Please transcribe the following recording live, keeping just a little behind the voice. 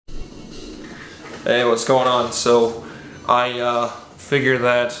Hey, what's going on? So I figured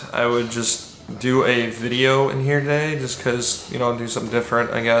that I would just do a video in here today, just because, you know, do something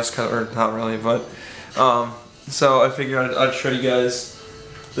different, I guess, or not really, but so I figured I'd show you guys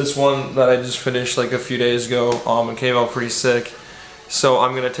this one that I just finished like a few days ago. It came out pretty sick. So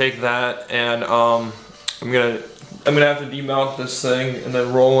I'm gonna take that and I'm gonna have to demount this thing and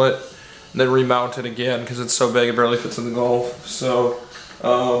then roll it and then remount it again because it's so big it barely fits in the Golf. So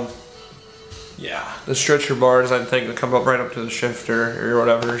yeah, the stretcher bars I think will come up right up to the shifter or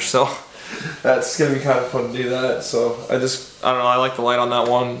whatever, so that's gonna be kind of fun to do that. So I don't know, I like the light on that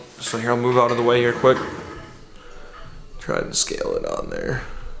one. So here, I'll move out of the way here quick. Try to scale it on there.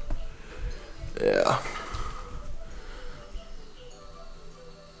 Yeah.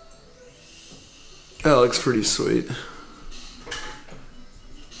 That looks pretty sweet.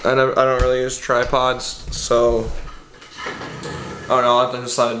 I don't really use tripods, so I don't know, I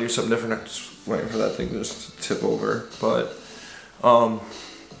decided to do something different. I'm just waiting for that thing just to tip over. But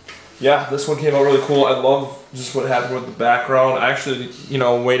yeah, this one came out really cool. I love just what happened with the background. I actually, you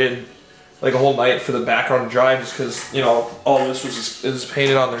know, waited like a whole night for the background to dry just because, you know, all this is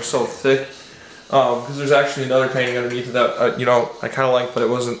painted on there so thick. Because there's actually another painting underneath that, you know, I kind of like, but it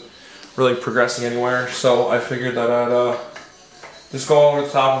wasn't really progressing anywhere. So I figured that I'd just go over the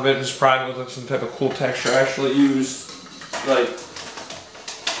top of it and just prime it with some type of cool texture. I actually used like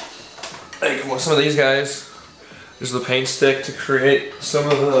some of these guys. There's the paint stick to create some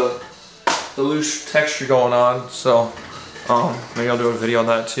of the loose texture going on. So maybe I'll do a video on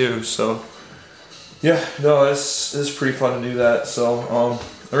that too. So yeah, no, it's pretty fun to do that. So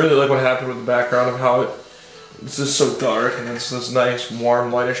I really like what happened with the background of how it's just so dark and it's this nice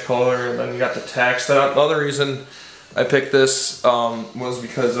warm lightish color, and then you got the text. The other reason I picked this was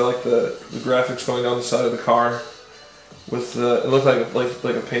because I like the graphics going down the side of the car with it looked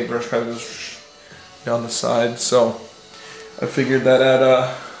like a paintbrush kind of just down the side. So I figured that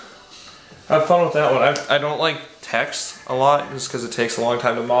I'd have fun with that one. I don't like text a lot just because it takes a long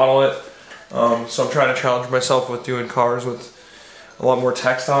time to model it. So I'm trying to challenge myself with doing cars with a lot more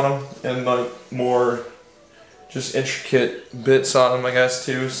text on them and like more just intricate bits on them, I guess,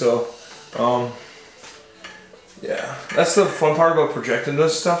 too. So yeah, that's the fun part about projecting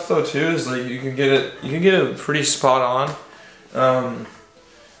this stuff though too, is like you can get it pretty spot on.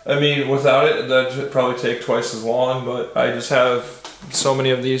 I mean, without it, that'd probably take twice as long, but I just have so many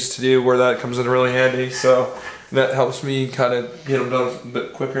of these to do where that comes in really handy, so that helps me kind of get them done a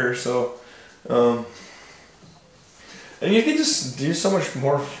bit quicker. So and you can just do so much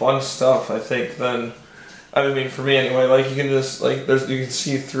more fun stuff, I think, than, I mean, for me anyway. Like you can just like you can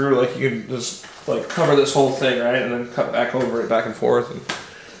see through, like you can just like cover this whole thing, right, and then cut back over it back and forth. And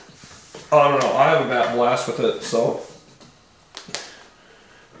I don't know, I have a blast with it. So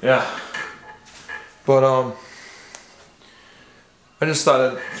yeah, but I just thought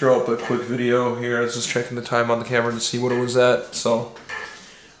I'd throw up a quick video here. I was just checking the time on the camera to see what it was at. So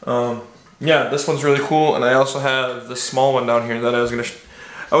yeah, this one's really cool, and I also have this small one down here that I was gonna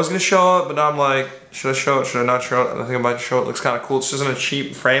show it, but now I'm like, should I show it? Should I not show it? I think I might show it. It looks kind of cool. It's just in a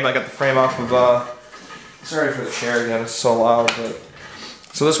cheap frame. I got the frame off of sorry for the chair again. It's so loud. But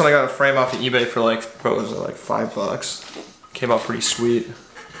so this one I got a frame off of eBay for like, what was it, like $5. Came out pretty sweet.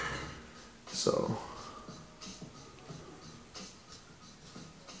 So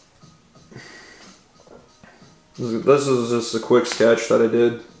this is just a quick sketch that I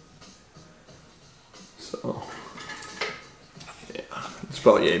did. So yeah, it's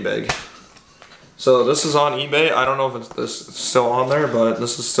about yay big. So this is on eBay. I don't know if it's still on there, but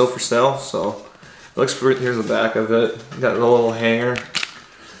this is still for sale. So it looks pretty. Here's the back of it. Got a little hanger.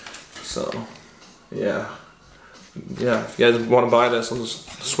 So yeah, if you guys want to buy this, I'll just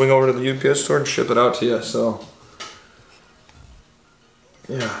swing over to the UPS store and ship it out to you. So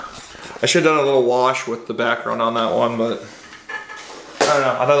yeah, I should have done a little wash with the background on that one, but I don't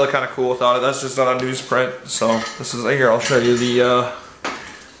know, I thought it looked kind of cool without it. That's just not on newsprint. So this is, here, I'll show you the,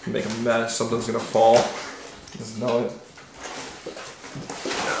 make a mess, something's gonna fall. Just know it.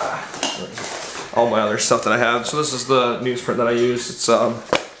 All my other stuff that I have. So this is the newsprint that I use. It's,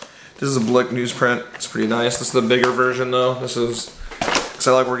 this is a Blick newsprint. It's pretty nice. This is the bigger version though. This is, because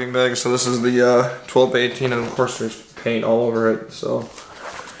I like working big, so this is the 12 by 18, and of course there's paint all over it, so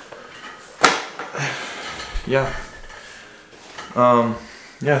yeah.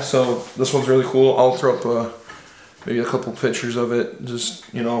 Yeah, so this one's really cool. I'll throw up maybe a couple pictures of it,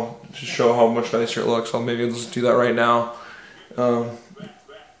 just, you know, to show how much nicer it looks. So maybe I'll just do that right now.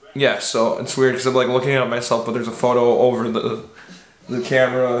 Yeah, so it's weird because I'm like looking at myself, but there's a photo over the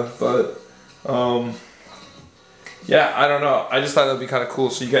camera. But yeah, I don't know. I just thought that'd be kind of cool,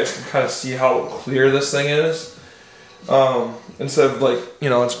 so you guys can kind of see how clear this thing is. Instead of like, you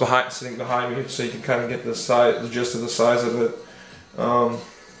know, it's sitting behind me, so you can kind of get the gist of the size of it.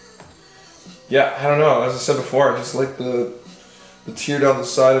 Yeah, I don't know. As I said before, I just like the tier down the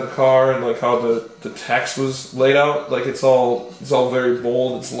side of the car, and like how the text was laid out. Like it's all very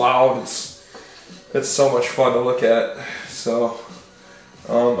bold. It's loud. It's so much fun to look at. So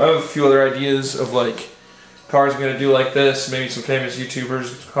I have a few other ideas of like cars I'm gonna do like this. Maybe some famous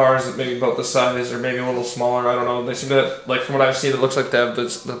YouTubers cars that maybe about the size or maybe a little smaller. I don't know. They seem to, like, from what I've seen, it looks like they have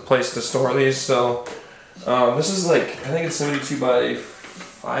the place to store these. So this is like, I think it's 72 by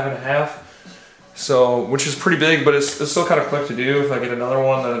 5.5. So, which is pretty big, but it's still kind of quick to do. If I get another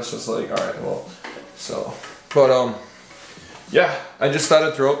one, then it's just like, all right, well, so. But yeah, I just thought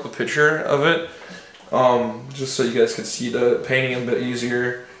I'd throw up a picture of it, just so you guys could see the painting a bit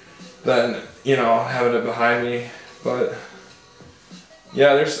easier than, you know, having it behind me. But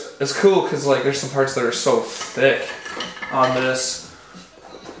yeah, it's cool because like there's some parts that are so thick on this.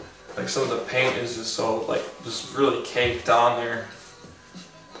 Like some of the paint is just so like just really caked on there.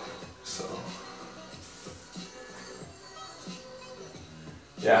 So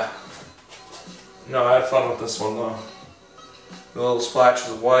yeah. No, I had fun with this one though. The little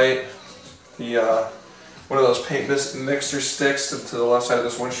splashes of white. The one of those paint mixer sticks to the left side of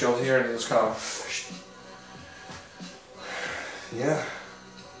this windshield here, and it's kind of, yeah.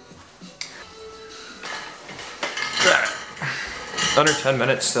 Under 10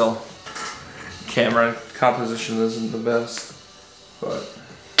 minutes still. Camera composition isn't the best, but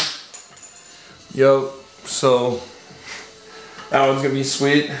yo. So that one's gonna be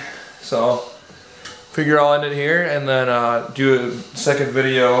sweet. So figure I'll end it here and then do a second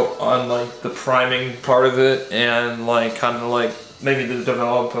video on like the priming part of it and like kind of like maybe the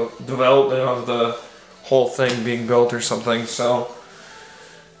development of the whole thing being built or something. So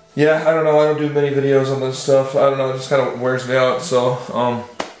yeah, I don't know, I don't do many videos on this stuff. I don't know, it just kind of wears me out. So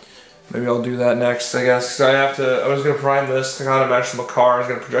maybe I'll do that next, I guess. 'Cause I was gonna prime this to kind of match my car. I was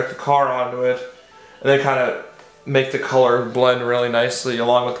gonna project the car onto it and then kind of make the color blend really nicely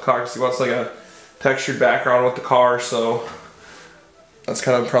along with the car, because he wants like a textured background with the car. So that's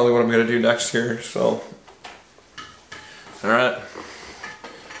kind of probably what I'm gonna do next here. So alright,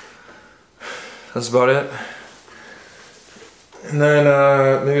 that's about it. And then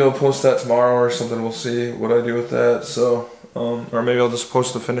maybe I'll post that tomorrow or something. We'll see what I do with that. So or maybe I'll just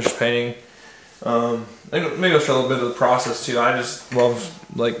post the finished painting. Maybe I'll show a little bit of the process too. I just love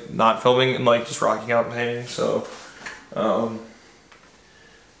like not filming and like just rocking out and painting. So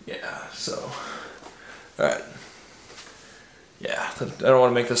yeah, so alright. Yeah, I don't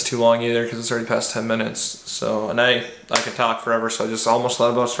want to make this too long either because it's already past 10 minutes. So, and I could talk forever, so I just almost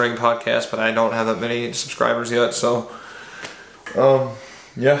thought about starting a podcast, but I don't have that many subscribers yet. So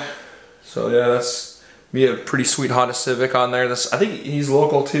yeah. So yeah, that's be a pretty sweet Honda Civic on there. I think he's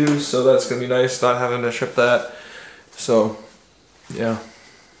local too, so that's gonna be nice not having to ship that. So yeah,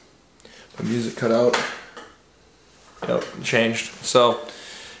 the music cut out. Yep, changed. So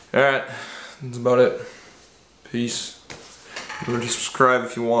all right, that's about it. Peace. Remember to subscribe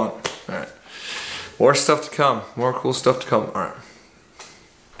if you want. All right, more stuff to come. More cool stuff to come. All right.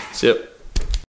 See ya.